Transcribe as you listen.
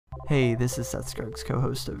Hey, this is Seth Scruggs,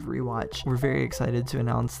 co-host of Rewatch. We're very excited to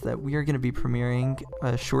announce that we are going to be premiering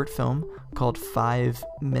a short film called 5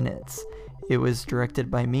 Minutes. It was directed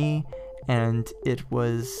by me, and it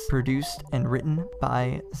was produced and written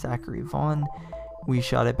by Zachary Vaughn. We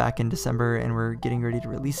shot it back in December, and we're getting ready to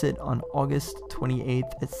release it on August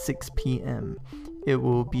 28th at 6 p.m. It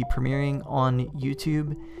will be premiering on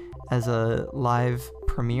YouTube as a live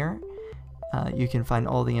premiere. You can find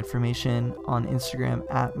all the information on Instagram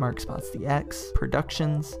at MarkSpotsTheX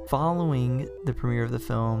Productions. Following the premiere of the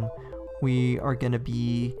film, we are going to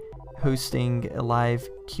be hosting a live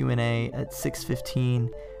Q&A at 6:15,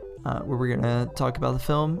 where we're going to talk about the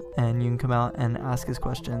film, and you can come out and ask us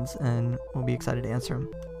questions, and we'll be excited to answer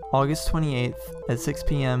them. August 28th at 6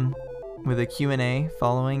 p.m. with a Q&A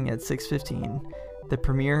following at 6:15. The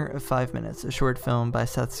premiere of 5 Minutes, a short film by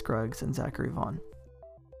Seth Scruggs and Zachary Vaughn.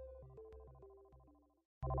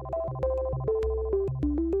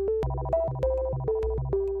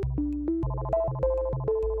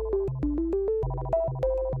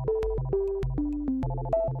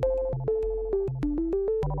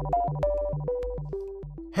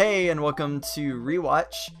 Hey, and welcome to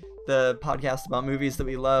Rewatch, the podcast about movies that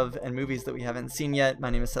we love and movies that we haven't seen yet. My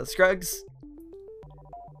name is Seth Scruggs.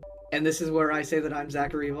 And this is where I say that I'm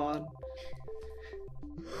Zachary Vaughn.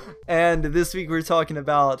 And this week we're talking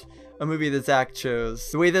about a movie that Zach chose.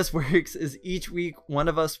 The way this works is each week one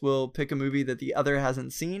of us will pick a movie that the other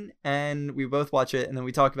hasn't seen, and we both watch it, and then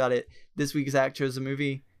we talk about it. This week Zach chose a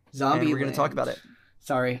movie, and we're going to talk about it.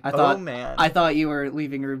 Sorry, I thought you were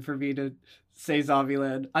leaving room for me to say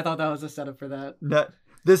Zombieland. I thought that was a setup for that. No,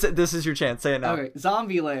 this is your chance. Say it now. Okay,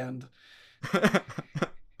 Zombieland.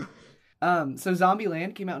 So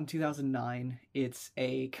Zombieland came out in 2009. It's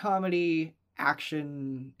a comedy,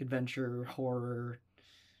 action, adventure, horror,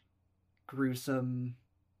 gruesome,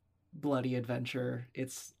 bloody adventure.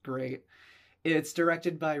 It's great. It's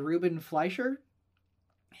directed by Ruben Fleischer,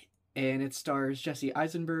 and it stars Jesse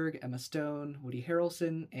Eisenberg, Emma Stone, Woody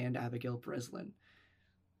Harrelson, and Abigail Breslin.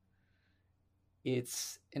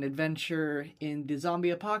 It's an adventure in the zombie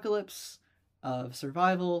apocalypse of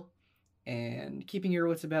survival and keeping your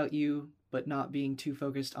wits about you, but not being too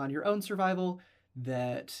focused on your own survival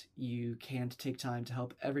that you can't take time to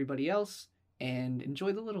help everybody else and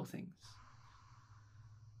enjoy the little things.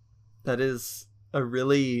 That is a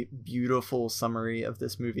really beautiful summary of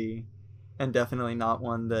this movie, and definitely not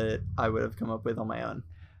one that I would have come up with on my own.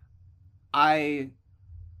 I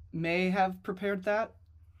may have prepared that.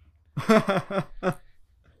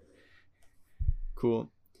 Cool.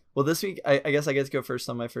 Well, this week I guess I get to go first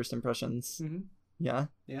on my first impressions. Mm-hmm. Yeah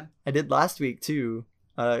I did last week too,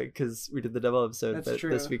 because we did the double episode. That's but true.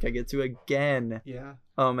 This week I get to again. Yeah.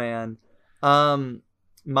 Oh man.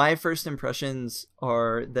 My first impressions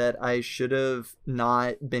are that I should have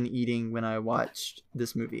not been eating when I watched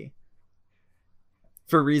this movie,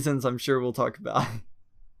 for reasons I'm sure we'll talk about.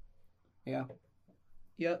 Yeah.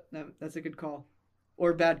 Yep, that's a good call.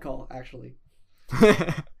 Or bad call, actually.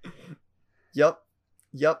 Yep.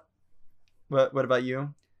 What about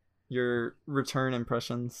you? Your return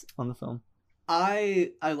impressions on the film?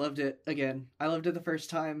 I loved it again. I loved it the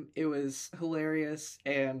first time. It was hilarious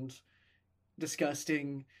and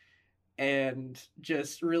disgusting and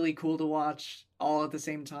just really cool to watch all at the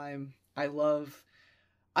same time. I love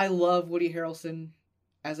Woody Harrelson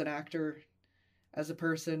as an actor. As a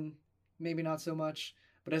person, maybe not so much,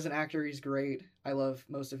 but as an actor, he's great. I love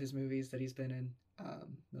most of his movies that he's been in,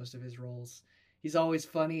 most of his roles. He's always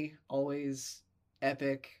funny, always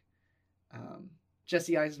epic.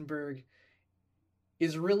 Jesse Eisenberg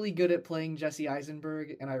is really good at playing Jesse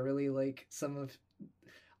Eisenberg, and I really like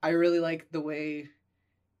the way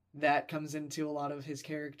that comes into a lot of his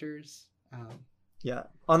characters. Yeah.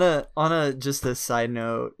 On a just a side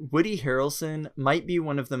note, Woody Harrelson might be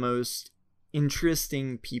one of the most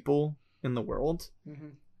interesting people in the world. Mm-hmm.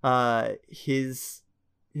 His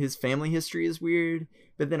family history is weird,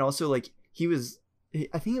 but then also like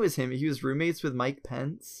I think it was him. He was roommates with Mike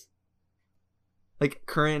Pence, like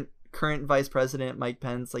current vice president Mike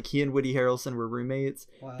Pence. Like he and Woody Harrelson were roommates.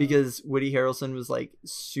 Wow. Because Woody Harrelson was like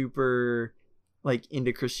super like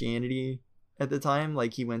into Christianity at the time.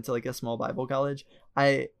 Like he went to like a small Bible college.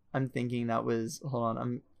 I'm thinking that was, hold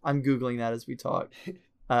on, I'm Googling that as we talk.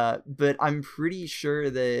 But I'm pretty sure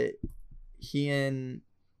that he and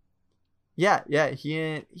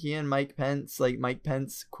Mike Pence, like Mike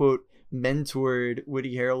Pence quote mentored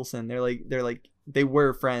Woody Harrelson. They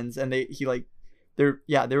were friends, and they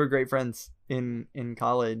were great friends in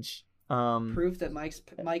college. Proof that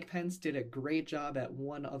Mike Pence did a great job at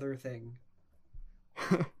one other thing.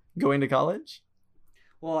 Going to college?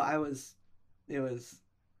 Well, it was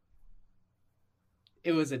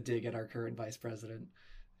It was a dig at our current vice president.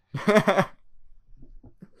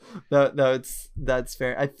 That's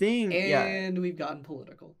fair. I think, And we've gotten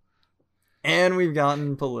political. And we've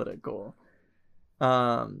gotten political.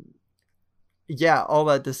 Yeah, all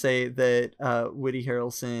that to say that Woody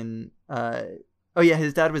Harrelson, oh yeah,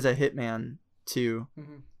 his dad was a hitman too.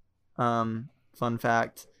 Mm-hmm. Fun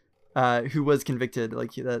fact. Who was convicted,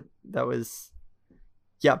 like that was,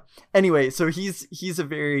 yeah. Anyway, so he's a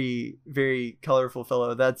very, very colorful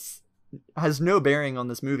fellow. That's has no bearing on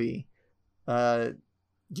this movie. Do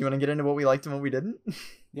you want to get into what we liked and what we didn't?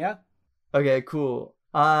 Yeah. Okay, cool.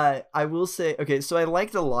 I will say, okay, so I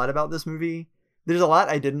liked a lot about this movie. There's a lot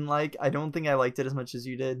I didn't like. I don't think I liked it as much as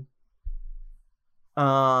you did.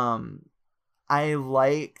 I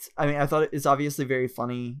thought it's obviously very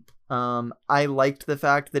funny. I liked the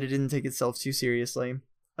fact that it didn't take itself too seriously.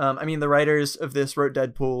 The writers of this wrote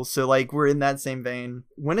Deadpool, so like we're in that same vein.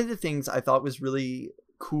 One of the things I thought was really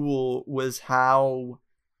cool was how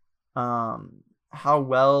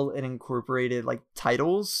well it incorporated like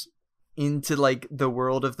titles into like the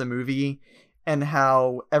world of the movie, and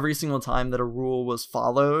how every single time that a rule was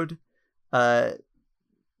followed, the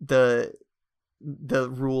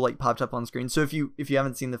rule like popped up on screen. So if you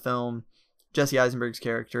haven't seen the film, Jesse Eisenberg's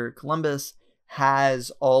character Columbus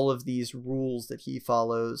has all of these rules that he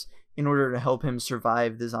follows in order to help him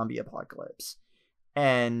survive the zombie apocalypse.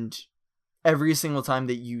 And every single time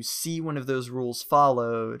that you see one of those rules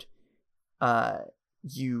followed, that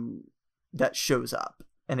shows up,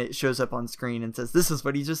 and it shows up on screen and says, this is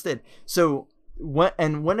what he just did. So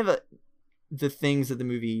one of the things that the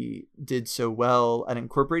movie did so well at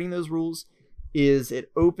incorporating those rules is it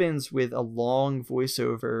opens with a long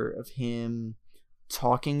voiceover of him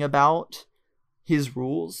talking about his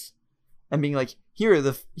rules and being like, here are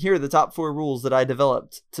the top 4 rules that I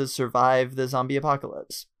developed to survive the zombie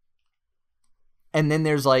apocalypse. And then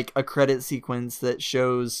there's like a credit sequence that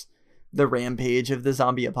shows the rampage of the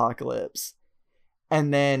zombie apocalypse.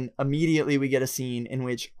 And then immediately we get a scene in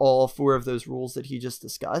which all 4 of those rules that he just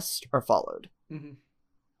discussed are followed.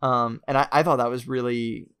 Mm-hmm. And I thought that was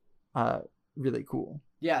really, really cool.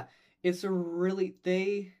 Yeah, it's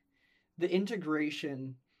the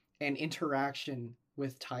integration and interaction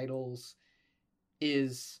with titles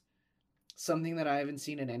is something that I haven't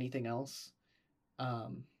seen in anything else.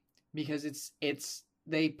 Because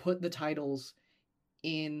they put the titles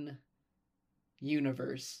in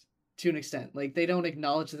universe to an extent. Like, they don't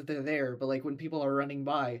acknowledge that they're there, but like when people are running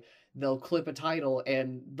by, they'll clip a title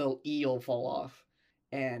and the E will fall off.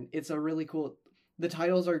 And it's a really cool, the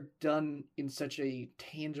titles are done in such a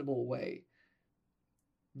tangible way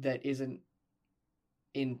that isn't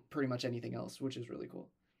in pretty much anything else, which is really cool.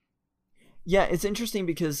 Yeah, it's interesting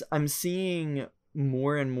because I'm seeing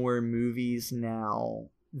more and more movies now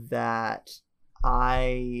that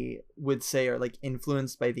I would say are like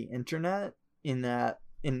influenced by the internet in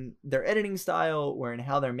their editing style or in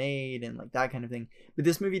how they're made and like that kind of thing. But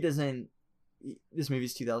this movie's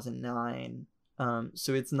 2009.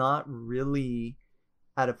 So it's not really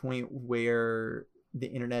at a point where the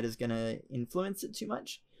internet is going to influence it too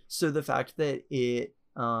much. So the fact that it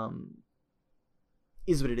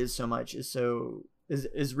is what it is so much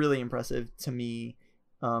is really impressive to me,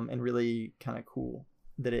 and really kind of cool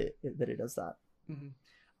that it does that. Mm-hmm.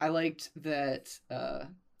 I liked that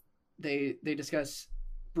they discuss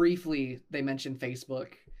briefly, they mentioned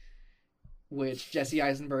Facebook, which Jesse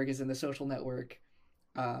Eisenberg is in The Social Network.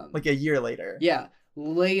 Like a year later. Yeah,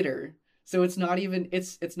 later. So it's not even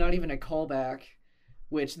a callback,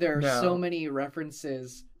 which there are so many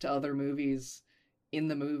references to other movies in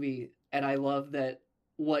the movie, and I love that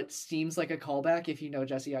what seems like a callback if you know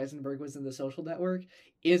Jesse Eisenberg was in The Social Network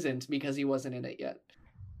isn't, because he wasn't in it yet.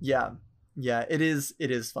 Yeah, it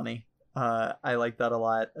is funny. I like that a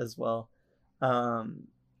lot as well. And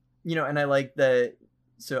I like that.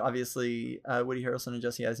 So obviously, Woody Harrelson and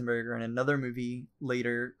Jesse Eisenberg are in another movie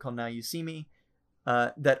later called Now You See Me,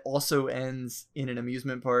 that also ends in an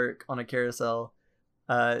amusement park on a carousel.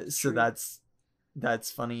 So that's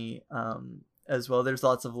funny as well. There's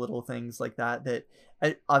lots of little things like that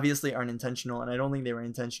obviously aren't intentional, and I don't think they were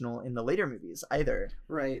intentional in the later movies either.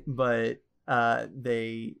 Right. But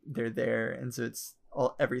they're there, and so it's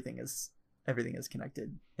all everything is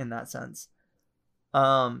connected in that sense.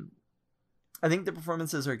 I think the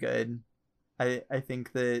performances are good. I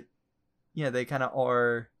think that they kind of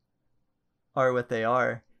are what they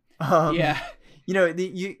are. Yeah.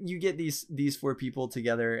 You get these 4 people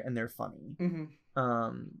together and they're funny. Mm-hmm.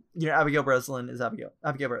 Abigail Breslin is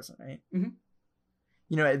Abigail Breslin, right?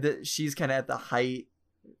 Mm-hmm. She's kind of at the height,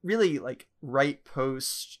 really like right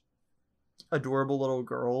post adorable little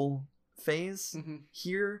girl phase Mm-hmm.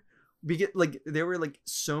 here. Because like there were like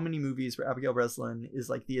so many movies where Abigail Breslin is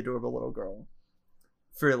like the adorable little girl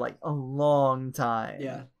for like a long time.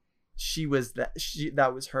 Yeah. She was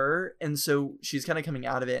that was her, and so she's kind of coming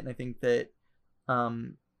out of it, and I think that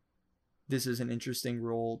this is an interesting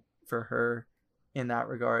role for her in that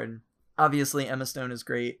regard. Obviously Emma Stone is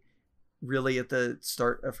great, really at the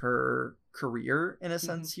start of her career in a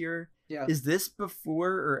sense here. Yeah. Is this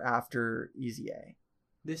before or after Easy A?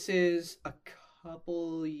 This is a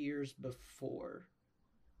couple years before.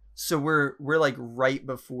 So we're like right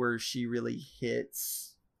before she really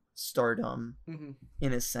hits stardom Mm-hmm.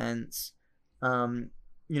 in a sense.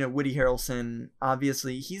 Woody Harrelson,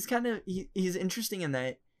 obviously he's kind of he's interesting in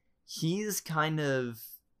that he's kind of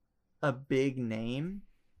a big name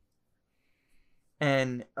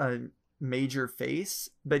and a major face,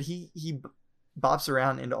 but he bops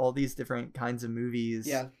around into all these different kinds of movies.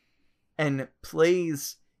 Yeah. And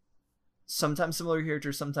plays sometimes similar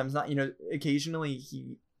characters, sometimes not. Occasionally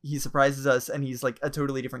he surprises us and he's like a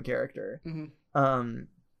totally different character. Mm-hmm.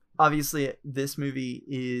 Obviously this movie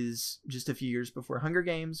is just a few years before Hunger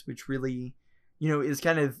Games, which really, is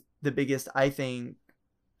kind of the biggest, I think,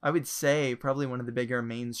 I would say probably one of the bigger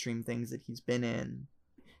mainstream things that he's been in.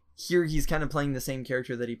 Here he's kind of playing the same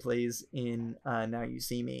character that he plays in Now You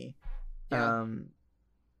See Me. Yeah.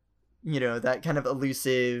 That kind of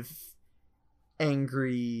elusive,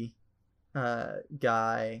 angry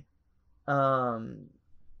guy.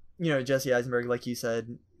 Jesse Eisenberg, like you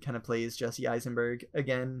said, kind of plays Jesse Eisenberg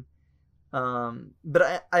again.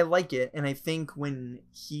 But I like it, and I think when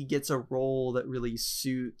he gets a role that really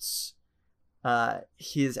suits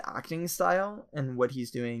his acting style and what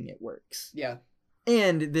he's doing, it works. Yeah.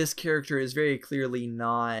 And this character is very clearly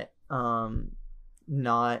not Mark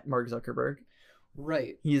Zuckerberg.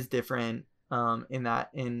 Right. He is different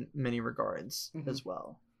in many regards Mm-hmm. as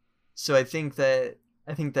well. So I think that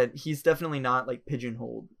he's definitely not like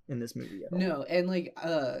pigeonholed in this movie at all. No, and like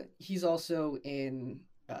he's also in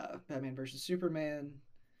Batman vs Superman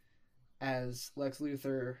as Lex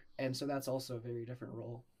Luthor, and so that's also a very different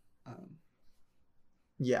role.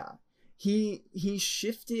 Yeah. He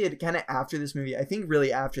shifted kind of after this movie. I think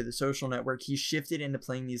really after The Social Network, he shifted into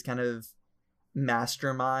playing these kind of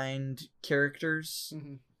mastermind characters.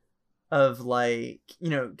 Mm-hmm. Of like,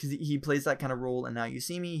 because he plays that kind of role in Now You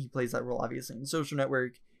See Me. He plays that role obviously in Social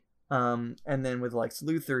Network. And then with Lex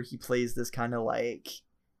Luthor, he plays this kind of like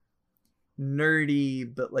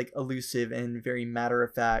nerdy but like elusive and very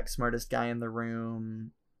matter-of-fact smartest guy in the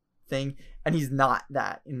room thing. And he's not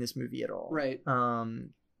that in this movie at all. Right.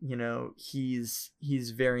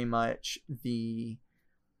 He's very much the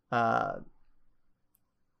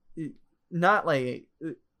not like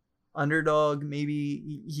underdog.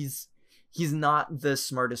 Maybe he's not the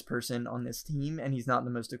smartest person on this team, and he's not the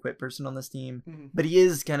most equipped person on this team. Mm-hmm. But he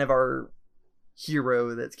is kind of our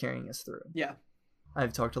hero that's carrying us through. Yeah.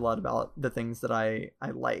 I've talked a lot about the things that I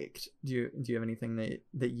liked. Do you have anything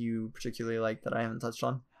that you particularly like that I haven't touched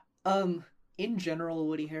on? In general,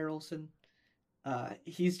 Woody Harrelson,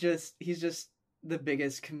 he's just the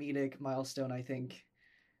biggest comedic milestone, I think,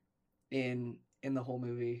 in the whole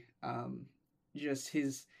movie. Just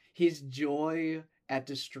his joy at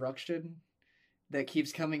destruction that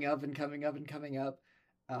keeps coming up and coming up and coming up.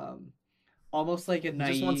 Almost like a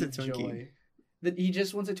naive joy. That he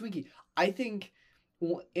just wants a Twinkie. I think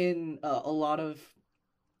in a lot of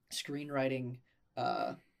screenwriting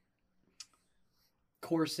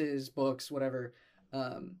courses, books, whatever,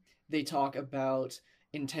 they talk about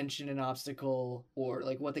intention and obstacle, or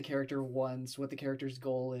like what the character wants, what the character's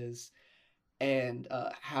goal is, and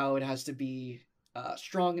how it has to be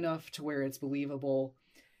strong enough to where it's believable.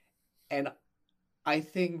 And I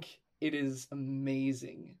think it is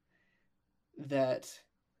amazing that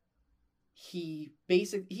he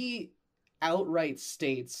outright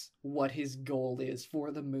states what his goal is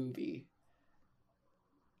for the movie,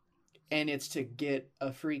 and it's to get a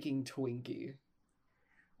freaking Twinkie,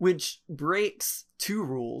 which breaks two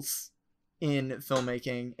rules in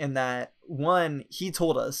filmmaking. In that, one, he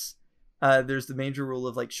told us there's the major rule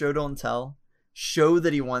of like show don't tell. Show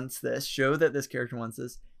that he wants this, show that this character wants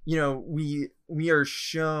this. We are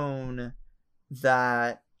shown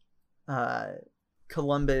that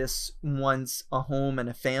Columbus wants a home and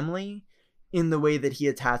a family in the way that he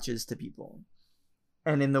attaches to people,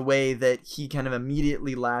 and in the way that he kind of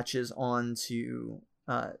immediately latches on to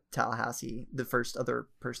Tallahassee, the first other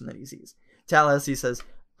person that he sees. Tallahassee says,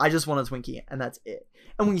 I just want a Twinkie, and that's it.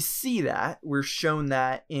 And we see that. We're shown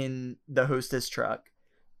that in the Hostess truck,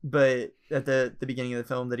 but at the beginning of the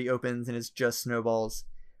film, that he opens and it's just snowballs.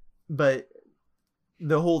 But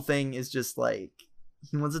the whole thing is just like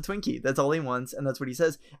He wants a Twinkie. That's all he wants, and that's what he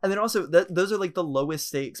says. And then also, those are like the lowest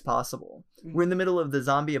stakes possible. We're in the middle of the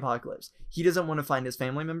zombie apocalypse. He doesn't want to find his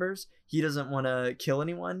family members. He doesn't want to kill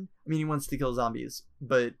anyone. I mean, he wants to kill zombies,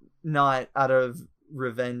 but not out of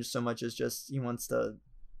revenge so much as just he wants to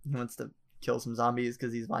kill some zombies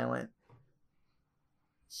because he's violent.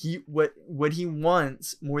 What he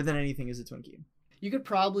wants more than anything is a Twinkie. You could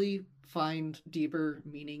probably find deeper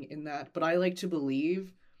meaning in that, but I like to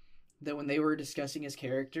believe that when they were discussing his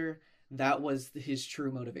character, that was his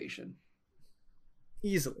true motivation.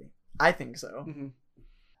 Easily. I think so. Mm-hmm.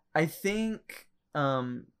 I think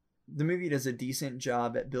the movie does a decent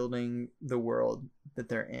job at building the world that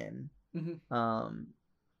they're in. Mm-hmm.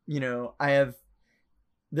 You know,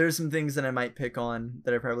 there's some things that I might pick on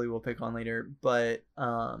that I probably will pick on later, but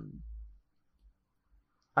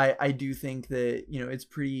I do think that, you know, it's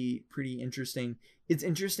pretty interesting. It's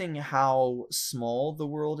interesting how small the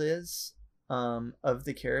world is of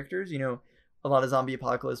the characters. You know, a lot of zombie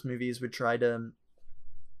apocalypse movies would try to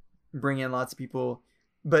bring in lots of people,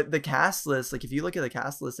 but the cast list, like if you look at the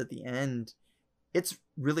cast list at the end, it's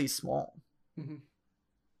really small. Mm-hmm.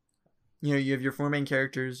 You know, you have your 4 main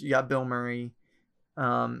characters, you got Bill Murray,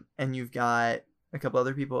 and you've got a couple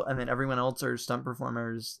other people, and then everyone else are stunt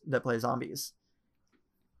performers that play zombies.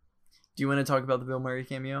 Do you want to talk about the Bill Murray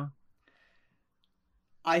cameo?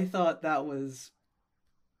 I thought that was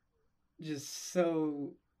just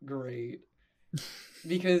so great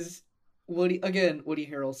because Woody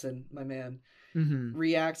Harrelson, my man, mm-hmm.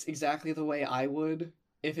 reacts exactly the way I would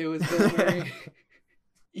if it was Bill Murray.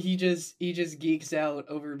 he just geeks out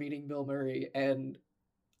over meeting Bill Murray, and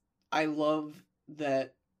I love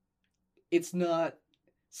that it's not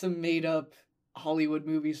some made up Hollywood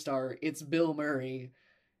movie star. It's Bill Murray,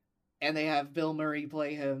 and they have Bill Murray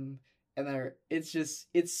play him, and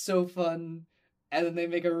it's so fun. And then they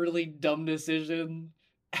make a really dumb decision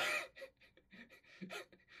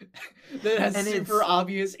that has super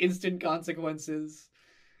obvious instant consequences.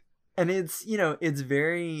 And it's, you know, it's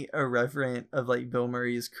very irreverent of like Bill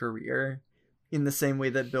Murray's career in the same way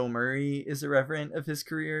that Bill Murray is irreverent of his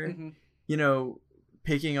career. Mm-hmm. You know,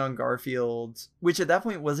 picking on Garfield, which at that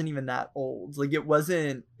point wasn't even that old. Like it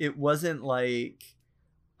wasn't like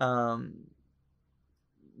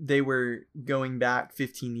they were going back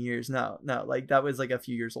 15 years. No, like that was like a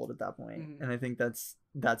few years old at that point. Mm-hmm. And I think that's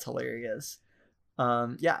hilarious.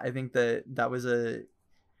 Yeah, I think that was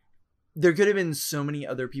there could have been so many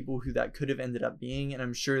other people who that could have ended up being, and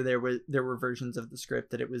I'm sure there were versions of the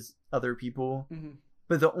script that it was other people. Mm-hmm.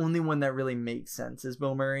 But the only one that really makes sense is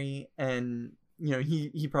Bill Murray, and you know,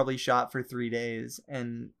 he probably shot for 3 days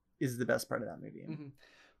and is the best part of that movie. Mm-hmm.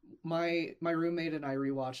 My roommate and I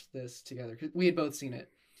rewatched this together because we had both seen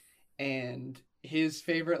it, and his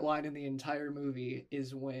favorite line in the entire movie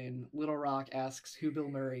is when Little Rock asks who Bill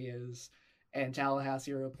Murray is, and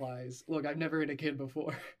Tallahassee replies, "Look, I've never had a kid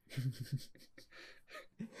before."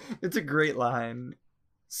 It's a great line.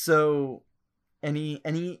 So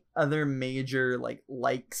any other major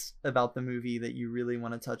likes about the movie that you really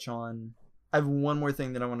want to touch on? I have one more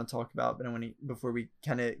thing that I want to talk about, but I want to, before we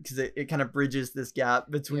kind of, because it kind of bridges this gap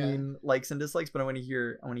between likes and dislikes, but I want to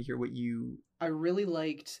hear what you... I really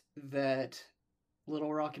liked that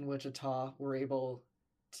Little Rock and Wichita were able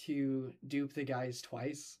to dupe the guys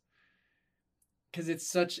twice, because it's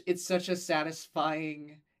such a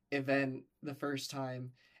satisfying event the first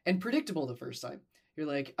time, and predictable the first time. You're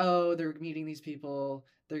like, oh, they're meeting these people,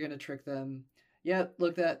 they're gonna trick them. Yeah,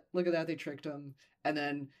 look at that, they tricked them. And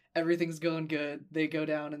then everything's going good. They go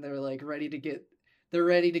down and they're like ready to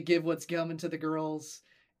give what's coming to the girls,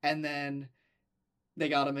 and then they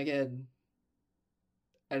got him again.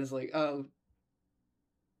 And it's like, oh,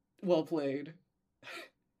 well played.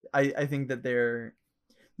 I think that the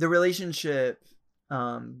relationship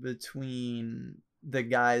between the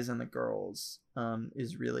guys and the girls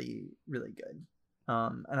is really, really good.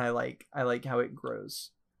 And I like how it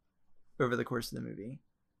grows over the course of the movie.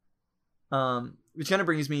 Which kind of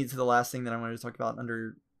brings me to the last thing that I wanted to talk about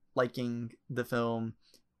under liking the film.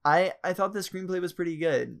 I thought the screenplay was pretty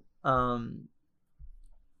good. And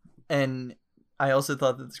I also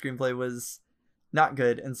thought that the screenplay was not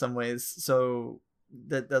good in some ways. So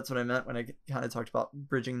that's what I meant when I kind of talked about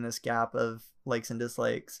bridging this gap of likes and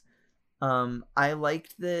dislikes. I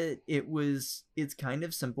liked that it's kind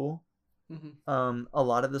of simple. Mm-hmm. A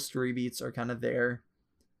lot of the story beats are kind of there.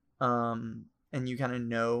 And you kind of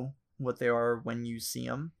know what they are when you see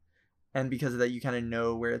them, and because of that you kind of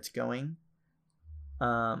know where it's going.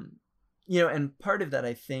 You know, and part of that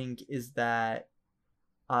I think is that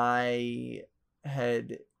I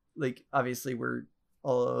had, like, obviously we're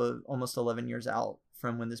almost 11 years out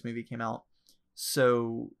from when this movie came out,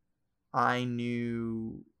 So I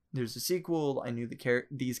knew there's a sequel. I knew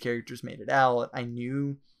these characters made it out. I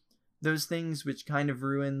knew those things, which kind of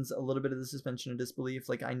ruins a little bit of the suspension of disbelief.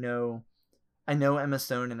 Like I know Emma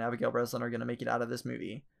Stone and Abigail Breslin are going to make it out of this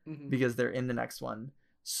movie because they're in the next one.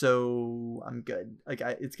 So I'm good. Like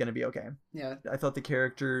it's going to be okay. Yeah. I thought the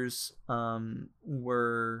characters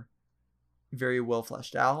were very well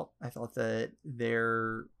fleshed out. I thought that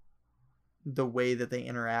the way that they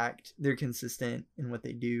interact, they're consistent in what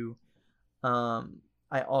they do. I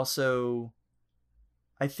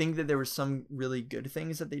think that there were some really good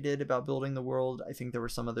things that they did about building the world. I think there were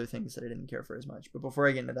some other things that I didn't care for as much. But before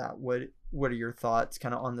I get into that, what are your thoughts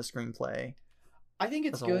kind of on the screenplay? I think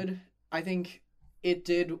it's good. I think it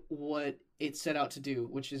did what it set out to do,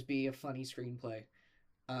 which is be a funny screenplay.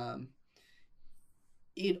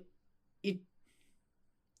 It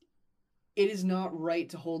is not right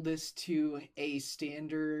to hold this to a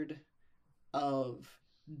standard of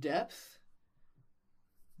depth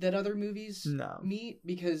that other movies meet,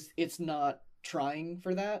 because it's not trying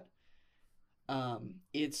for that.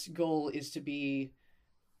 Its goal is to be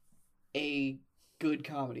a good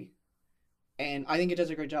comedy, and I think it does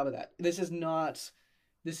a great job of that. This is not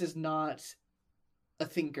a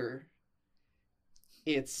thinker.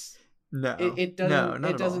 It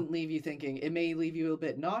doesn't leave you thinking. It may leave you a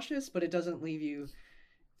bit nauseous, but it doesn't leave you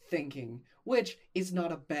thinking, which is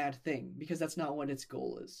not a bad thing, because that's not what its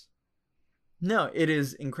goal is. No, it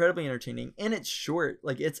is incredibly entertaining, and it's short.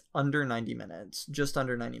 Like it's under 90 minutes, just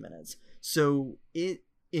under 90 minutes. So it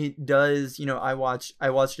does, I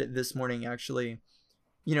watched it this morning, actually.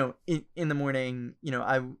 In the morning,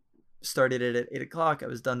 I started it at 8:00. I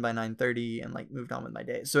was done by 9:30 and like moved on with my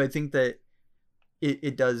day. So I think that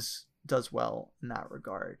it does well in that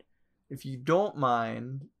regard. If you don't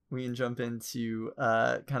mind, we can jump into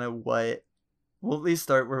kind of we'll at least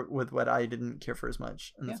start with what I didn't care for as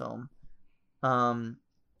much in the film.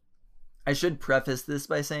 I should preface this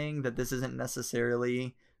by saying that this isn't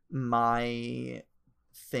necessarily my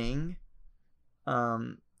thing.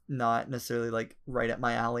 Not necessarily like right up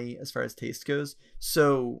my alley as far as taste goes.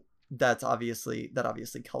 So that obviously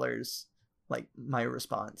colors like my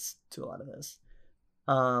response to a lot of this.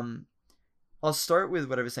 I'll start with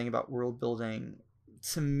what I was saying about world building.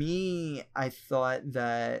 To me, I thought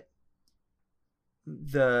that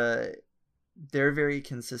they're very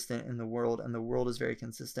consistent in the world, and the world is very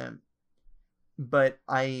consistent, but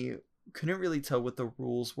I couldn't really tell what the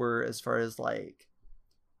rules were as far as like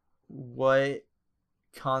what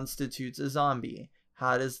constitutes a zombie.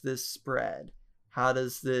 How does this spread? How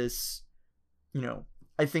does this,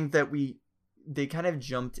 I think that they kind of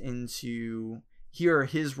jumped into, here are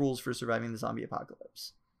his rules for surviving the zombie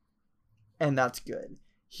apocalypse, and that's good.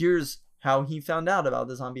 Here's how he found out about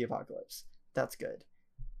the zombie apocalypse. That's good.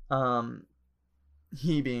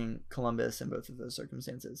 He being Columbus in both of those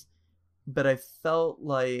circumstances. But I felt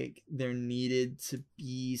like there needed to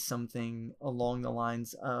be something along the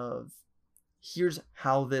lines of, here's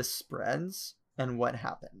how this spreads and what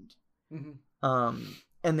happened.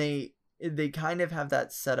 And they kind of have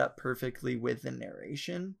that set up perfectly with the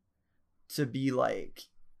narration to be like,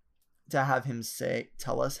 to have him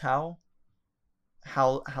tell us how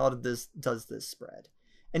does this spread.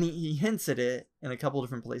 And he hints at it in a couple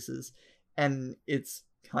different places, and it's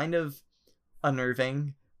kind of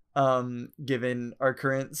unnerving given our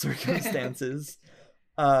current circumstances.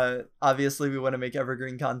 Obviously we want to make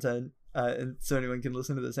evergreen content, and so anyone can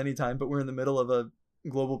listen to this anytime, but we're in the middle of a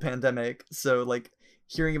global pandemic, so like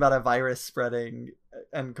hearing about a virus spreading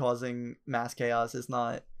and causing mass chaos is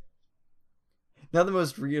not the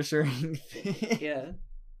most reassuring thing. Yeah.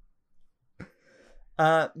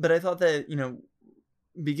 But I thought that,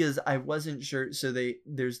 because I wasn't sure, so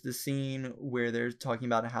there's the scene where they're talking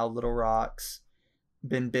about how Little Rock's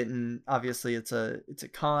been bitten. Obviously it's a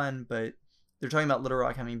con, but they're talking about Little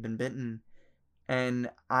Rock having been bitten, and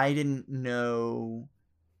I didn't know.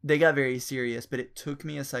 They got very serious, but it took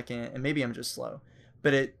me a second, and maybe I'm just slow,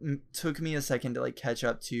 but it took me a second to like catch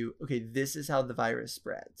up to, okay, this is how the virus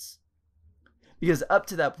spreads. Because up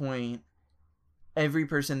to that point, every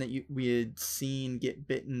person that we had seen get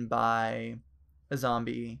bitten by a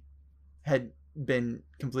zombie had been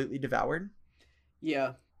completely devoured.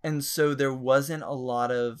 Yeah. And so there wasn't a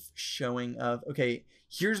lot of showing of, okay,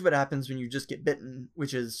 here's what happens when you just get bitten,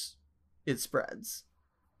 which is it spreads.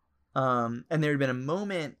 And there had been a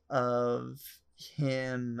moment of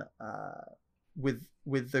him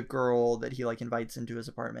with the girl that he like invites into his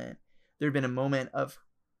apartment. There had been a moment of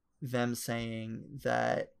them saying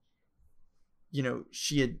that,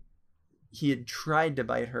 he had tried to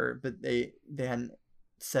bite her, but they hadn't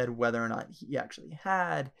said whether or not he actually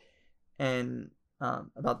had. and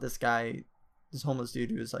about this guy, this homeless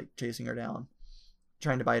dude who was like chasing her down,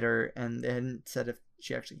 trying to bite her, and they hadn't said if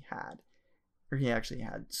she actually had, or he actually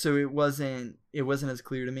had. So it wasn't as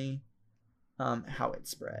clear to me how it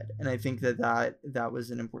spread, and I think that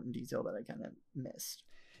was an important detail that I kind of missed.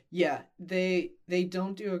 Yeah, they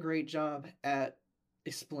don't do a great job at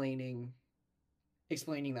explaining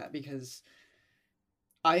that, because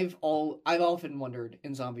I've often wondered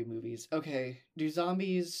in zombie movies, okay,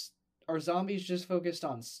 are zombies just focused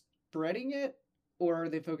on spreading it, or are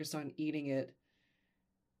they focused on eating it?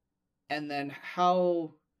 And then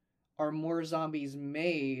how are more zombies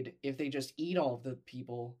made if they just eat all of the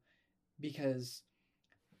people? Because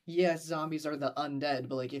yes, zombies are the undead,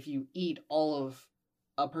 but like if you eat all of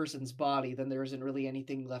a person's body, then there isn't really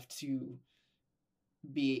anything left to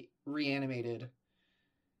be reanimated.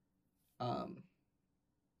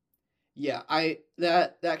 Yeah,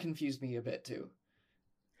 that confused me a bit too.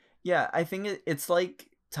 Yeah, I think it's like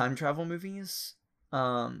time travel movies.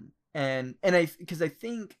 And I because I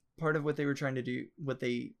think part of what they were trying to do, what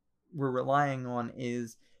they were relying on,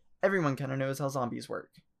 is everyone kind of knows how zombies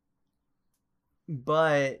work.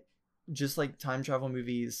 But just like time travel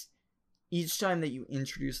movies, each time that you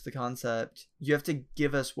introduce the concept, you have to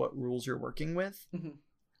give us what rules you're working with. Mm-hmm.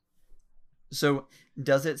 So,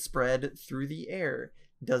 does it spread through the air?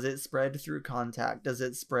 Does it spread through contact? Does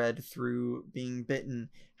it spread through being bitten?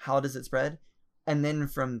 How does it spread? And then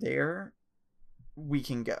from there, we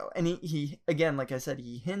can go. And he again, like I said,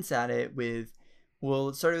 he hints at it with, well,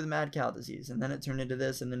 it started with mad cow disease, and then it turned into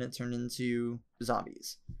this, and then it turned into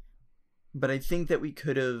zombies. But I think that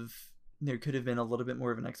there could have been a little bit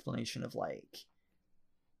more of an explanation of like,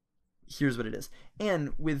 here's what it is.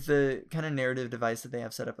 And with the kind of narrative device that they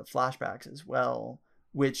have set up of flashbacks as well,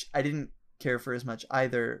 which I didn't care for as much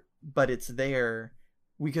either, but it's there.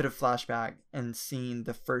 We could have flashback and seen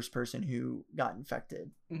the first person who got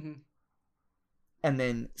infected. Mm-hmm. And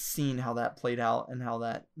then seen how that played out and how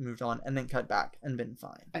that moved on, and then cut back and been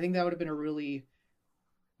fine. I think that would have been a really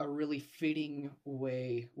fitting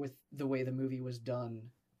way with the way the movie was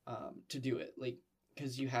done, to do it. Like,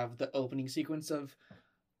 because you have the opening sequence of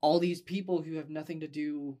all these people who have nothing to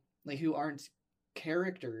do, like who aren't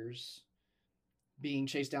characters, being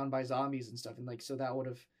chased down by zombies and stuff, and like so that would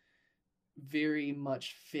have very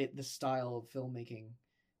much fit the style of filmmaking.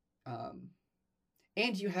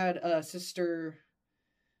 And you had a sister,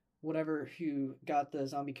 whatever, who got the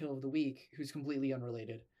zombie kill of the week, who's completely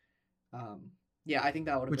unrelated. Yeah, I think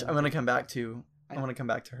that would have. Which I want to come back to. I want to come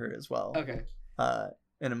back to her as well. Okay.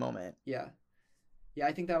 In a moment. Yeah,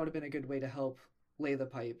 I think that would have been a good way to help lay the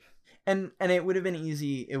pipe. And it would have been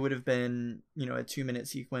easy. It would have been, a 2-minute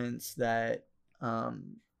sequence that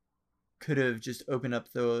could have just opened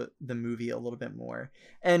up the movie a little bit more.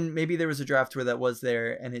 And maybe there was a draft where that was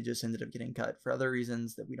there and it just ended up getting cut for other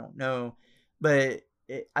reasons that we don't know. But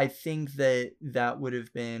I think that would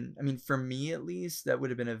have been, I mean, for me at least, that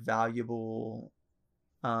would have been a valuable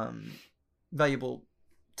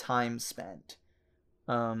time spent,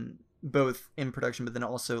 both in production, but then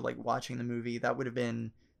also like watching the movie. That would have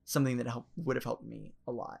been something that would have helped me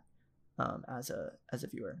a lot, as a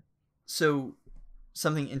viewer. So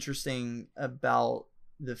something interesting about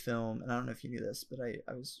the film, and I don't know if you knew this, but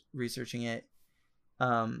I was researching it,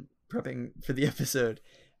 prepping for the episode.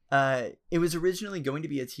 It was originally going to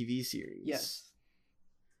be a TV series. Yes.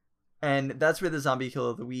 And that's where the Zombie Kill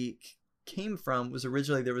of the Week came from. Was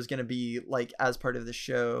originally there was going to be, like, as part of the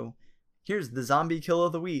show, here's the Zombie Kill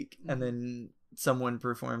of the Week, and then someone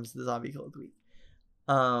performs the Zombie Kill of the Week.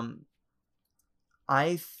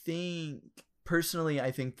 I think personally,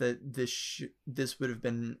 I think that this would have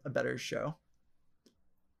been a better show.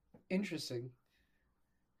 Interesting.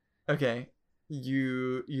 Okay.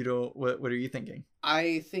 You don't, what are you thinking?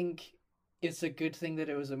 I think it's a good thing that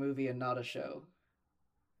it was a movie and not a show.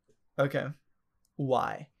 Okay.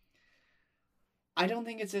 Why? I don't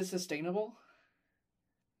think it's as sustainable.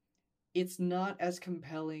 It's not as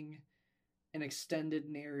compelling an extended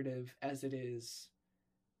narrative as it is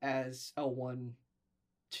as a 1-2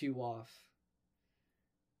 off.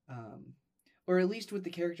 Or at least with the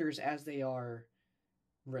characters as they are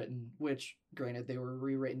written, which, granted, they were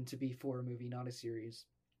rewritten to be for a movie, not a series.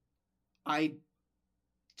 I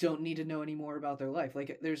don't need to know any more about their life.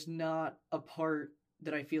 Like, there's not a part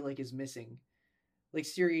that I feel like is missing. Like,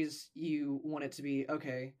 series, you want it to be,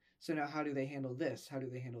 okay, so now how do they handle this? How do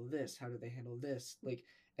they handle this? How do they handle this? Like,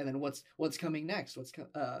 and then what's coming next?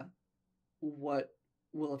 What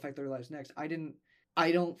will affect their lives next? I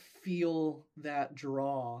don't feel that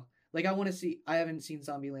draw. Like, I haven't seen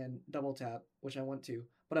Zombieland Double Tap, which I want to,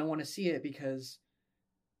 but I want to see it because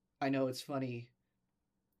I know it's funny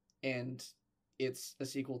and it's a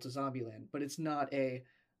sequel to Zombieland, but it's not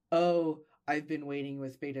oh, I've been waiting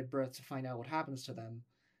with bated breath to find out what happens to them.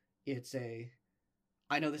 It's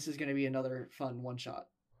I know this is going to be another fun one shot.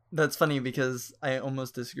 That's funny because I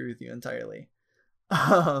almost disagree with you entirely.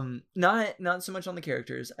 Not so much on the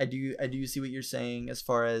characters. I do see what you're saying as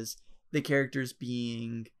far as the characters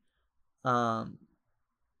being,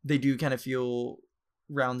 they do kind of feel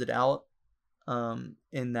rounded out,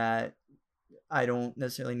 in that I don't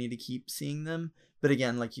necessarily need to keep seeing them. But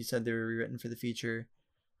again, like you said, they were rewritten for the feature.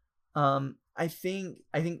 I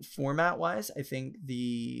think format wise, I think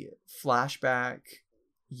the flashback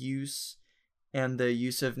use and the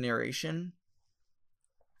use of narration,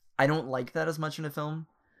 I don't like that as much in a film.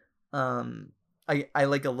 I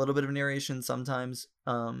like a little bit of narration sometimes,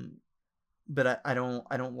 but I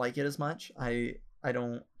don't like it as much. I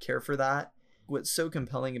don't care for that. What's so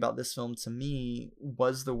compelling about this film to me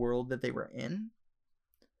was the world that they were in.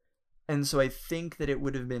 And so I think that it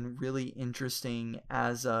would have been really interesting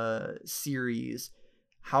as a series.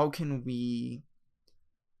 How can we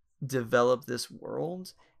develop this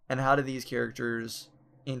world, and how do these characters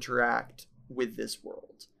interact with this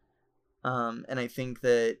world? And I think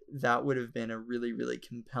that would have been a really, really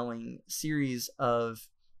compelling series of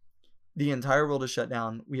the entire world is shut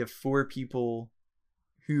down. We have 4 people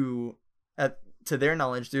who, to their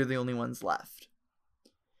knowledge, they're the only ones left.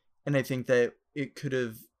 And I think that it could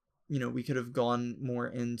have, we could have gone more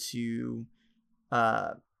into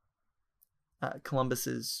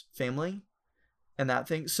Columbus's family and that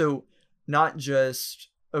thing. So not just,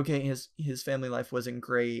 okay, his family life wasn't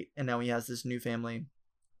great and now he has this new family.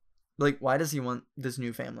 Like, why does he want this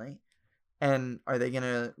new family? And are they going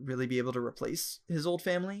to really be able to replace his old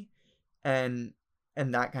family? And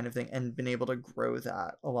that kind of thing, and been able to grow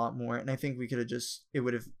that a lot more. And I think we could have it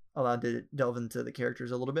would have allowed to delve into the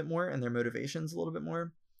characters a little bit more and their motivations a little bit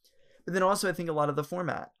more. But then also I think a lot of the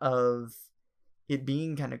format of it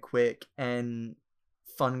being kind of quick and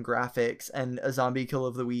fun graphics and a zombie kill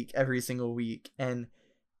of the week every single week. And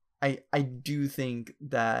I do think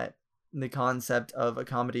that the concept of a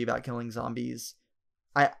comedy about killing zombies,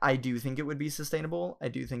 I do think it would be sustainable. I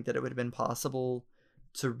do think that it would have been possible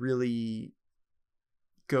to really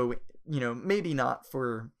go, maybe not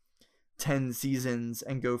for 10 seasons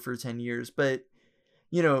and go for 10 years, but,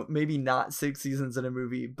 maybe not 6 seasons in a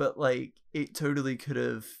movie, but like it totally could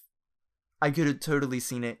have, I could have totally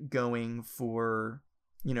seen it going for,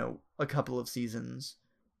 a couple of seasons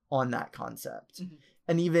on that concept. Mm-hmm.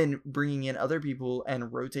 And even bringing in other people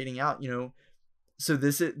and rotating out, so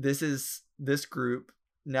this is this group.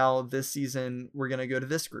 Now this season we're going to go to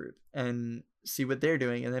this group and see what they're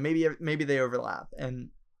doing, and then maybe they overlap. And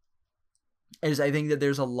I think that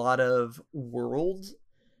there's a lot of world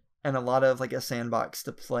and a lot of like a sandbox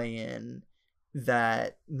to play in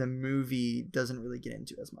that the movie doesn't really get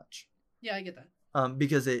into as much. Yeah, I get that.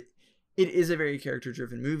 Because it is a very character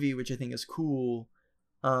driven movie, which I think is cool.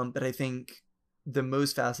 But I think the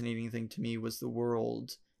most fascinating thing to me was the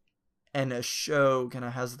world, and a show kind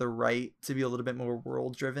of has the right to be a little bit more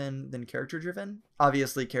world driven than character driven.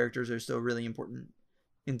 Obviously characters are still really important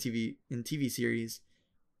in TV series,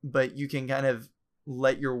 but you can kind of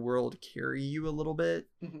let your world carry you a little bit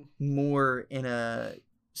mm-hmm. more in a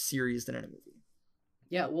series than in a movie.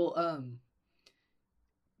 Yeah, well,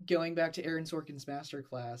 going back to Aaron Sorkin's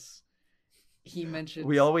masterclass, he mentions...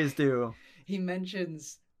 We always do. He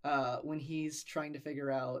mentions when he's trying to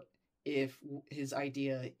figure out if his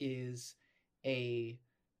idea is a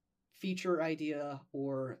feature idea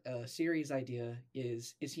or a series idea,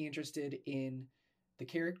 is he interested in the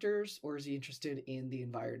characters or is he interested in the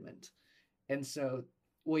environment? And so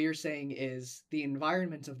what you're saying is the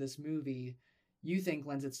environment of this movie you think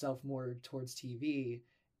lends itself more towards TV,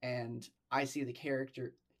 and I see the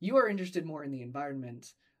character. You are interested more in the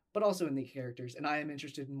environment, but also in the characters, and I am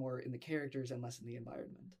interested more in the characters and less in the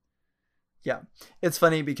environment. Yeah. It's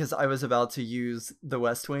funny because I was about to use The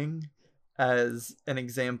West Wing as an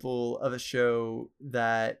example of a show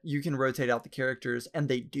that you can rotate out the characters, and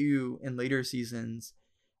they do in later seasons.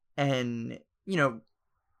 And,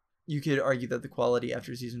 you could argue that the quality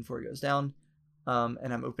after season 4 goes down.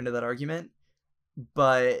 And I'm open to that argument.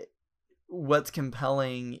 But what's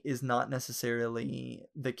compelling is not necessarily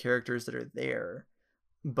the characters that are there,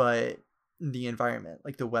 but the environment.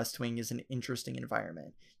 Like The West Wing is an interesting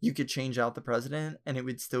environment. You could change out the president and it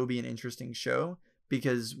would still be an interesting show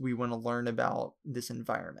because we want to learn about this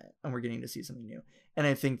environment and we're getting to see something new. And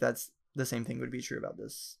I think that's the same thing would be true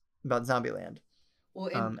about Zombieland.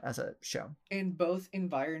 Well, as a show. And both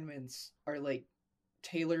environments are like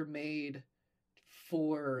tailor-made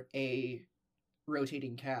for a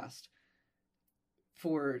rotating cast.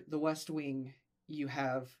 for the West Wing, you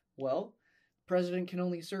have, well, president can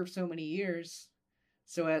only serve so many years.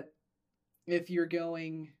 So if you're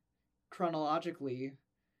going chronologically,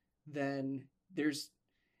 then there's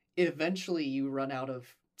eventually you run out of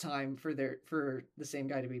time for the same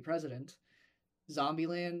guy to be president.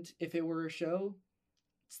 Zombieland, if it were a show,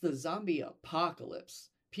 it's the zombie apocalypse.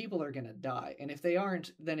 People are gonna die, and if they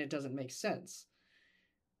aren't, then it doesn't make sense.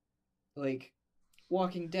 Like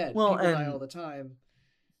Walking Dead, Well, people die and all the time.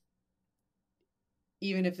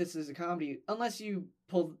 Even if this is a comedy, unless you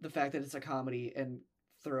pull the fact that it's a comedy and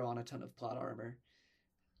throw on a ton of plot armor.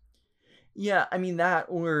 yeah, I mean that,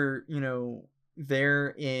 or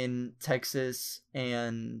they're in Texas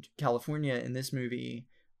and California in this movie.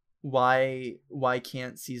 Why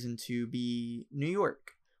can't season 2 be New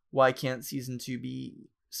York? Why can't season 2 be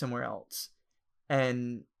somewhere else?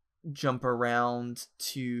 And jump around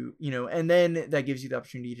to, and then that gives you the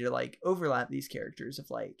opportunity to like overlap these characters of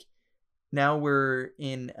like, now we're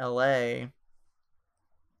in LA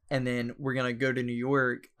and then we're going to go to New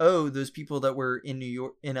York. Oh, those people that were in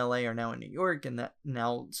LA are now in New York, and that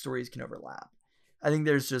now stories can overlap. I think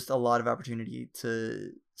there's just a lot of opportunity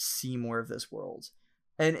to see more of this world.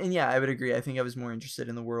 And yeah, I would agree. I think I was more interested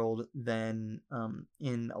in the world than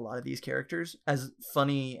in a lot of these characters. As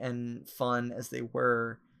funny and fun as they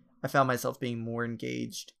were, I found myself being more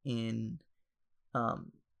engaged in,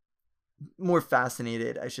 more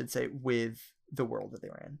fascinated, I should say, with the world that they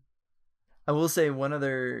were in. I will say one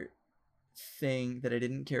other thing that I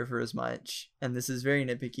didn't care for as much, and this is very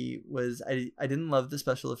nitpicky, was I didn't love the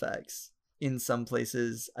special effects. In some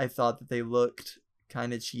places, I thought that they looked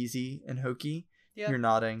kind of cheesy and hokey. Yeah. You're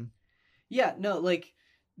nodding. Yeah, no, like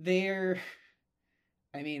I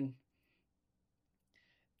mean,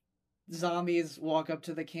 zombies walk up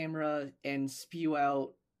to the camera and spew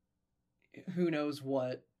out who knows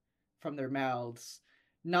what from their mouths,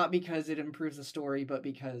 not because it improves the story, but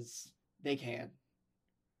because they can.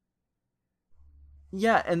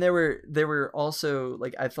 Yeah, and there were also,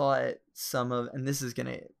 like, I thought some of, and this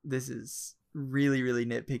is really, really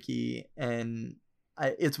nitpicky, and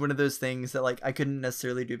it's one of those things that like I couldn't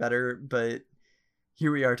necessarily do better, but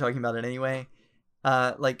here we are talking about it anyway.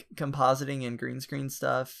 Like compositing and green screen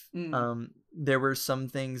stuff. There were some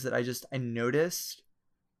things that I noticed,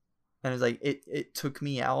 and it was like it took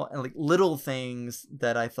me out, and like little things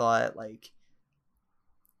that I thought like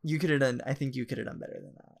you could have done. I think you could have done better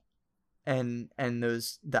than that, and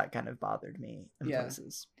those that kind of bothered me in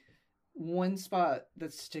places. One spot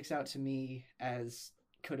that sticks out to me as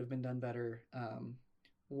could have been done better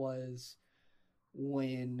was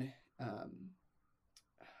when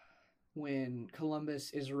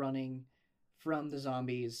Columbus is running from the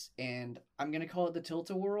zombies, and I'm gonna call it the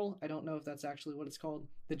tilt-a-whirl. I don't know if that's actually what it's called.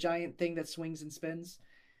 The giant thing that swings and spins,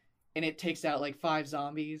 and it takes out like 5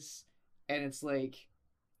 zombies, and it's like,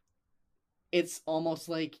 it's almost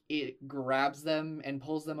like it grabs them and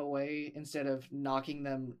pulls them away instead of knocking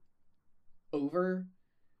them over.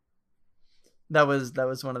 That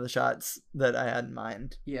was one of the shots that I had in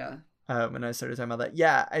mind. Yeah. When I started talking about that.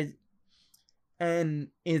 Yeah, and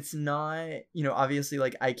it's not, obviously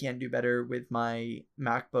like I can't do better with my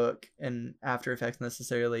MacBook and After Effects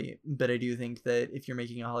necessarily, but I do think that if you're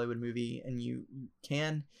making a Hollywood movie and you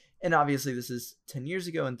can, and obviously this is 10 years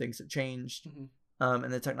ago and things have changed,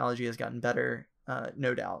 and the technology has gotten better,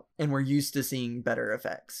 no doubt, and we're used to seeing better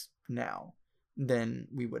effects now than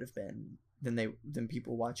we would have been than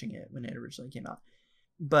people watching it when it originally came out.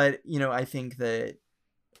 But I think that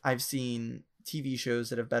I've seen TV shows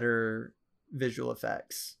that have better visual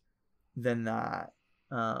effects than that,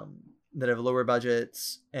 that have lower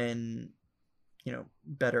budgets and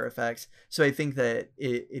better effects. So I think that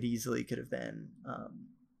it easily could have been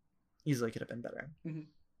better.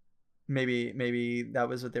 Maybe that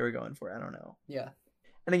was what they were going for. I don't know. Yeah.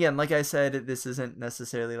 And again, like I said, this isn't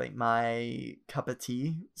necessarily like my cup of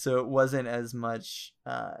tea, so it wasn't as much,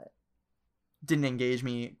 didn't engage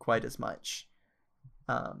me quite as much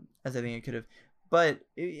as I think it could have. But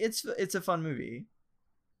it's a fun movie.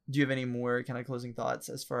 Do you have any more kind of closing thoughts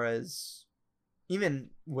as far as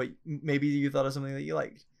even what maybe you thought of something that you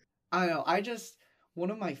liked? I don't know.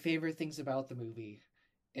 One of my favorite things about the movie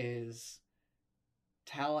is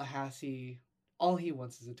Tallahassee. All he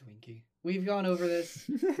wants is a Twinkie. We've gone over this.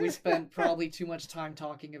 We spent probably too much time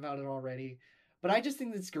talking about it already. But I just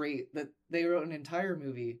think it's great that they wrote an entire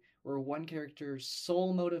movie where one character's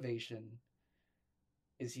sole motivation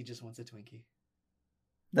is he just wants a Twinkie.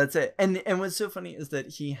 That's it. And what's so funny is that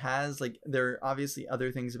he has, like, there are obviously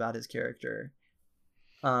other things about his character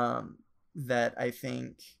that I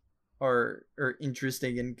think are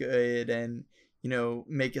interesting and good, and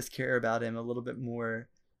make us care about him a little bit more.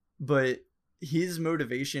 But his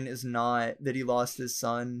motivation is not that he lost his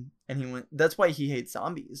son and he went. That's why he hates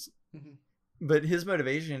zombies. Mm-hmm. But his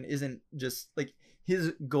motivation isn't just like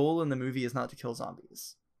his goal in the movie is not to kill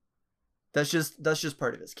zombies. That's just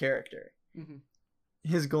part of his character. Mm-hmm.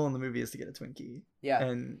 His goal in the movie is to get a Twinkie. Yeah,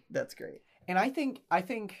 and that's great. And I think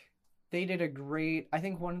they did a great. I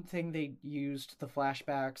think one thing they used the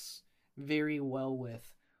flashbacks very well with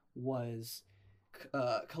was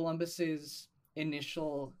Columbus's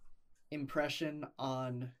initial impression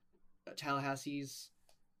on Tallahassee's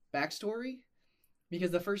backstory.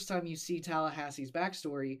 Because the first time you see Tallahassee's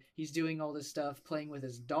backstory, he's doing all this stuff playing with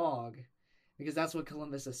his dog, because that's what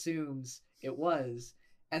Columbus assumes it was.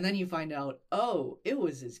 And then you find out, oh, it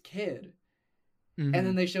was his kid. Mm-hmm. And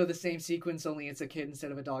then they show the same sequence, only it's a kid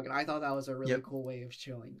instead of a dog. And I thought that was a really cool way of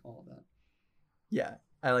showing all of that. Yeah,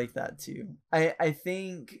 I like that too. I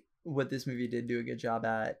think what this movie did do a good job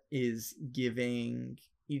at is giving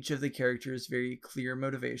each of the characters very clear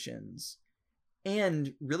motivations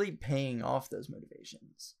and really paying off those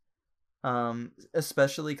motivations.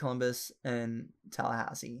 Especially Columbus and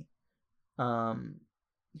Tallahassee,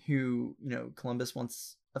 who, Columbus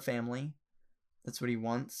wants a family. That's what he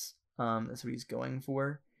wants. That's what he's going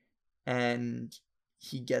for. And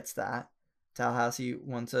he gets that. Tallahassee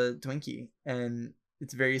wants a Twinkie. And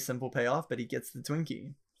it's a very simple payoff, but he gets the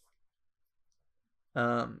Twinkie.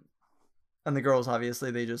 And the girls, obviously,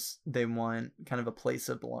 they want kind of a place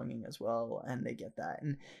of belonging as well, and they get that.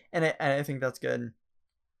 And I think that's good.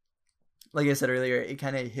 Like I said earlier, it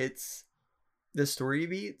kind of hits the story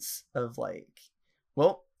beats of like,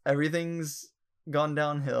 well, everything's gone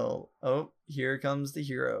downhill. Oh, here comes the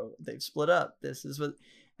hero. They've split up. This is what...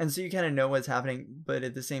 And so you kind of know what's happening, but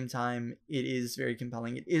at the same time, it is very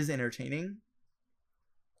compelling. It is entertaining.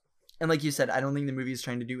 And like you said, I don't think the movie is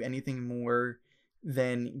trying to do anything more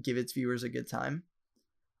than give its viewers a good time.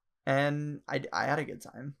 And I had a good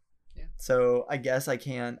time. Yeah. So I guess I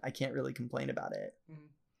can't really complain about it. Mm-hmm.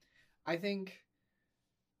 I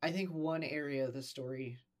think one area of the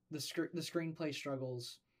story, the screenplay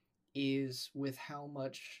struggles, is with how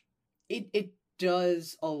much it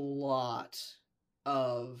does a lot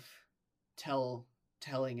of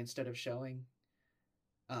telling instead of showing.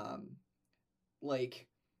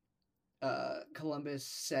 Columbus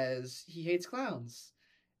says he hates clowns,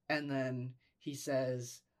 and then he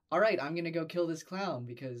says, all right, I'm gonna go kill this clown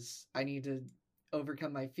because I need to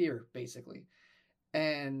overcome my fear, basically.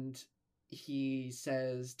 And he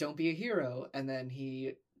says, don't be a hero, and then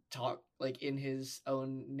he in his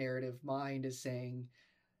own narrative mind is saying,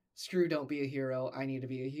 screw don't be a hero, I need to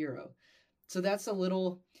be a hero. So that's a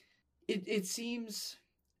little, it seems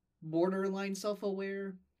borderline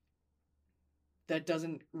self-aware. That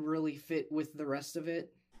doesn't really fit with the rest of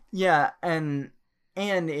it. Yeah, and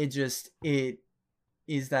it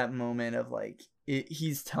is that moment of like,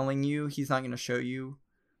 he's telling you, he's not going to show you.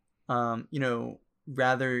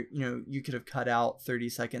 Rather, you could have cut out 30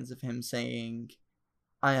 seconds of him saying,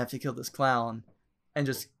 I have to kill this clown, and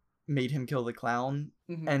just made him kill the clown,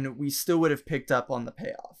 mm-hmm. and we still would have picked up on the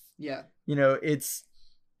payoff. Yeah.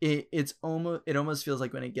 It almost feels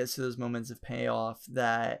like when it gets to those moments of payoff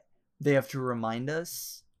that they have to remind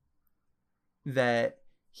us that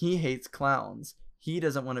he hates clowns. He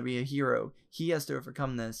doesn't want to be a hero. He has to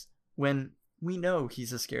overcome this, when we know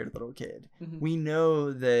he's a scared little kid. Mm-hmm. We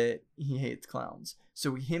know that he hates clowns.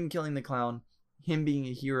 So him killing the clown, him being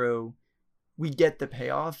a hero, we get the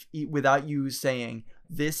payoff without you saying,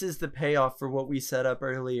 this is the payoff for what we set up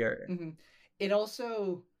earlier. Mm-hmm. It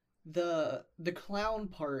also, the clown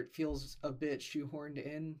part feels a bit shoehorned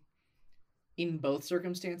in both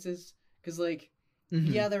circumstances, because mm-hmm.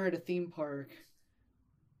 yeah, they're at a theme park,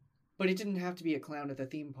 but it didn't have to be a clown at the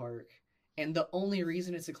theme park, and the only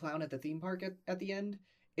reason it's a clown at the theme park at the end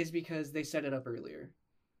is because they set it up earlier.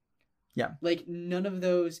 Yeah, none of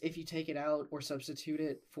those, if you take it out or substitute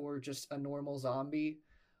it for just a normal zombie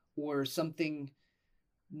or something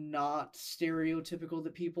not stereotypical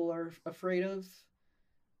that people are afraid of,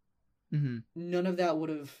 mm-hmm. none of that would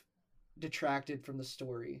have detracted from the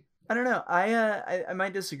story. I don't know. I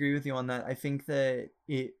might disagree with you on that. I think that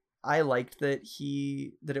I liked that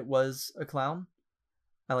it was a clown.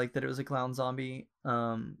 I liked that it was a clown zombie.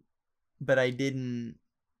 But I didn't.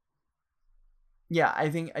 Yeah, I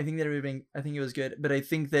think that it would have been. I think it was good, but I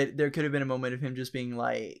think that there could have been a moment of him just being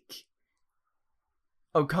like,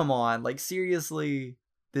 "Oh, come on! Seriously,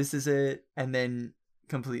 this is it," and then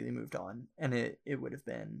completely moved on, and it would have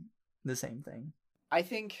been the same thing. I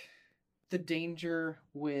think the danger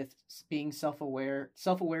with being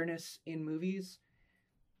self-awareness in movies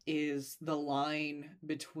is the line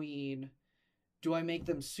between do I make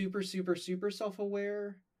them super, super, super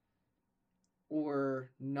self-aware or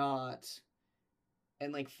not?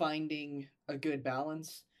 And like finding a good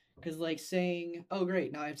balance. Because like saying, oh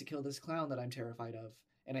great, now I have to kill this clown that I'm terrified of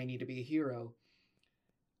and I need to be a hero.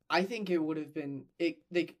 I think it would have been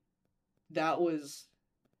that was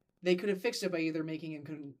they could have fixed it by either making him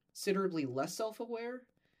considerably less self-aware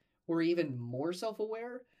or even more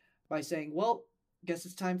self-aware by saying, well, guess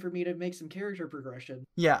it's time for me to make some character progression.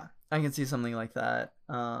 Yeah, I can see something like that.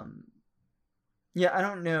 Yeah, I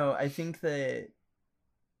don't know. I think that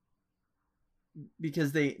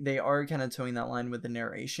because they are kind of towing that line with the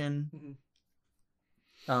narration,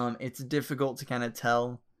 it's difficult to kind of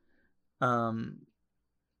tell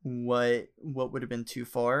what would have been too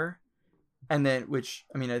far, and then which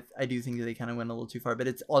I mean I do think that they kind of went a little too far, but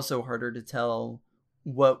it's also harder to tell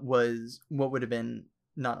what would have been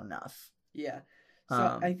not enough. Yeah.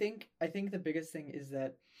 So I think the biggest thing is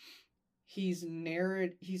that he's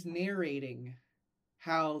narrating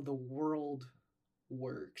how the world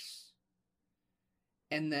works.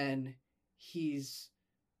 And then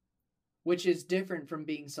which is different from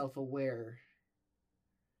being self-aware.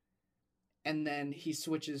 And then he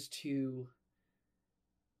switches to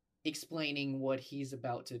explaining what he's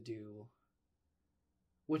about to do,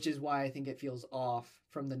 which is why I think it feels off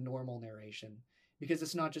from the normal narration, because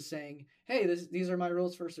it's not just saying, hey, these are my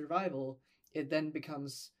rules for survival. It then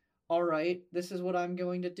becomes, all right, this is what I'm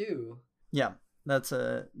going to do. Yeah, that's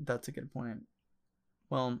a good point.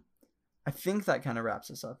 Well, I think that kind of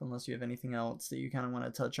wraps us up, unless you have anything else that you kind of want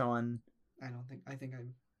to touch on. I think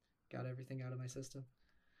I've got everything out of my system.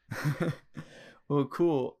 Well,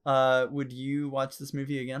 cool. Would you watch this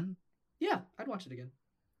movie again? Yeah, I'd watch it again.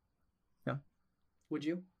 Yeah. Would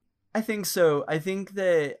you? I think so. I think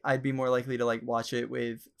that I'd be more likely to like watch it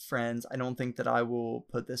with friends. I don't think that I will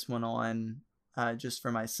put this one on just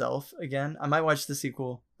for myself again. I might watch the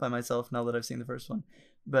sequel by myself now that I've seen the first one,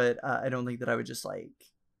 but I don't think that I would just like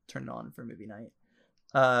turn it on for movie night.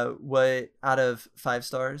 What out of 5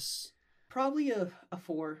 stars? Probably a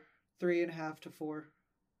 4, 3.5 to 4.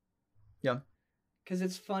 Yeah. Because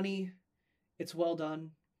it's funny, it's well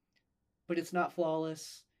done, but it's not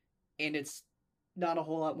flawless, and it's not a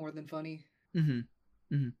whole lot more than funny.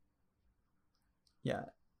 Yeah.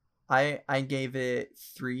 I gave it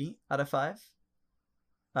 3 out of 5.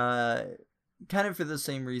 Kind of for the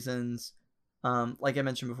same reasons. Like I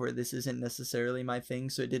mentioned before, this isn't necessarily my thing,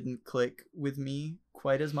 so it didn't click with me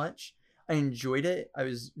quite as much. I enjoyed it. I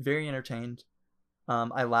was very entertained.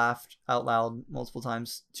 I laughed out loud multiple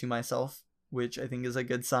times to myself, which I think is a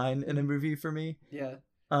good sign in a movie for me. Yeah.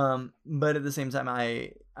 But at the same time,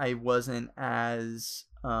 I wasn't as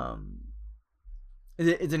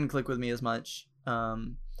it didn't click with me as much.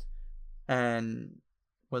 And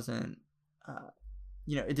wasn't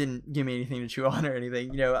it didn't give me anything to chew on or anything,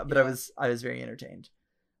 but yeah. I was very entertained.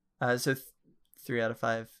 So 3 out of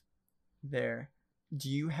 5 there. Do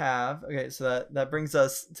you have so that brings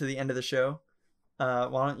us to the end of the show.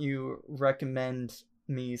 Why don't you recommend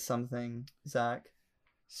me something, Zach?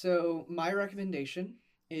 So my recommendation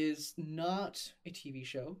is not a TV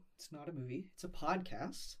show. It's not a movie. It's a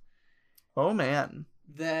podcast. Oh man.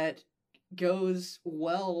 That goes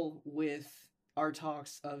well with our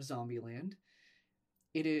talks of Zombieland.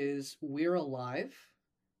 It is We're Alive.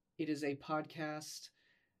 It is a podcast,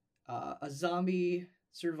 a zombie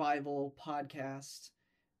survival podcast,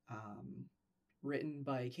 written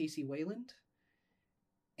by Casey Wayland.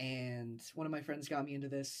 And one of my friends got me into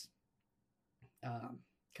this a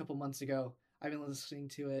couple months ago. I've been listening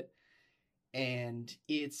to it, and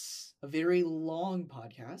it's a very long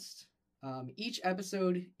podcast. Each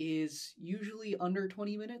episode is usually under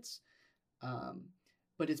 20 minutes,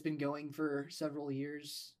 but it's been going for several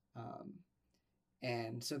years,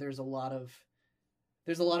 and so there's a lot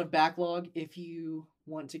of backlog if you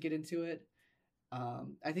want to get into it.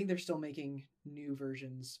 I think they're still making new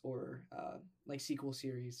versions or like sequel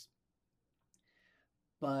series,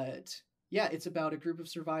 but yeah, it's about a group of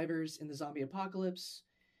survivors in the zombie apocalypse.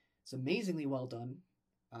 It's amazingly well done.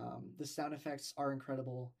 The sound effects are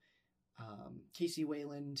incredible. Casey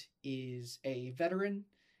Wayland is a veteran,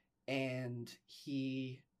 and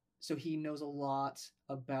he knows a lot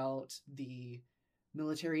about the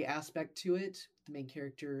military aspect to it. The main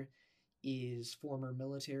character is former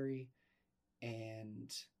military,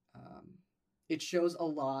 and it shows a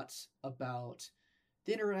lot about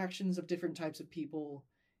the interactions of different types of people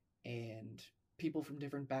and people from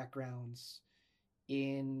different backgrounds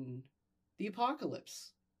in the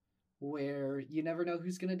apocalypse, where you never know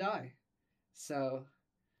who's gonna die. So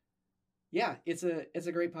yeah, it's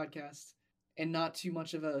a great podcast, and not too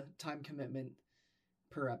much of a time commitment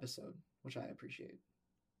per episode. which I appreciate.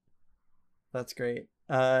 That's great.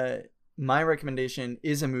 My recommendation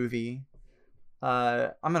is a movie.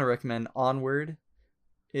 I'm gonna recommend Onward.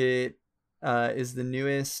 It is the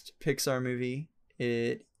newest Pixar movie.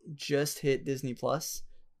 It just hit Disney Plus.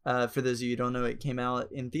 For those of you who don't know, it came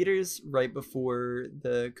out in theaters right before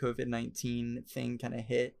the COVID-19 thing kind of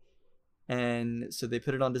hit, and so they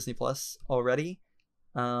put it on Disney Plus already.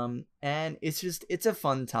 And it's a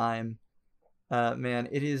fun time. Man,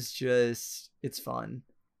 it's fun.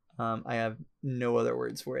 I have no other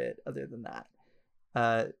words for it other than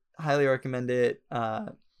that. Highly recommend it.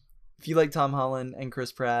 If you like Tom Holland and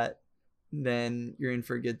Chris Pratt, then you're in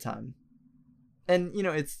for a good time. And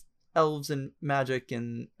it's elves and magic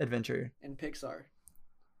and adventure And Pixar.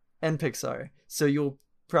 So you'll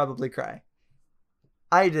probably cry.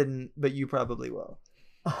 I didn't, but you probably will.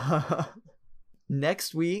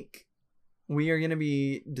 Next week we are going to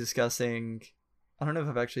be discussing, I don't know if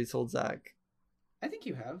I've actually told Zach. I think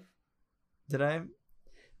you have. Did I?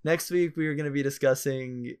 Next week we are going to be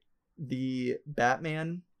discussing the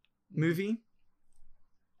Batman movie.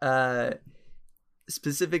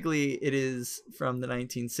 Specifically, it is from the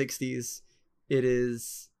 1960s. It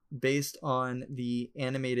is based on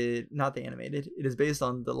it is based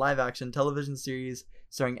on the live action television series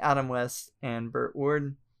starring Adam West and Burt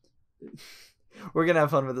Ward. We're gonna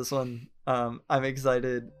have fun with this one. I'm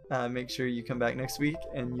excited. Make sure you come back next week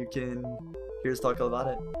and you can hear us talk all about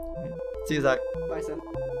it. See you, Zach. Bye, Seth.